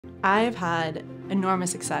I've had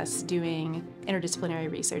enormous success doing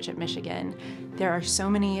interdisciplinary research at Michigan. There are so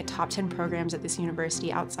many top 10 programs at this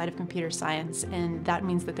university outside of computer science, and that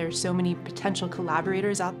means that there are so many potential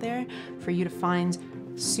collaborators out there for you to find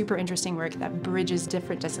super interesting work that bridges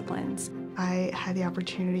different disciplines. I had the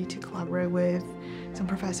opportunity to collaborate with some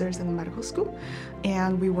professors in the medical school,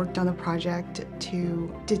 and we worked on a project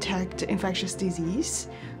to detect infectious disease,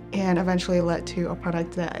 and eventually led to a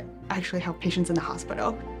product that actually helped patients in the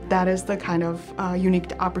hospital. That is the kind of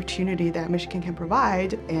unique opportunity that Michigan can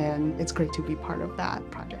provide, and it's great to be part of that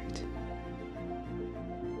project.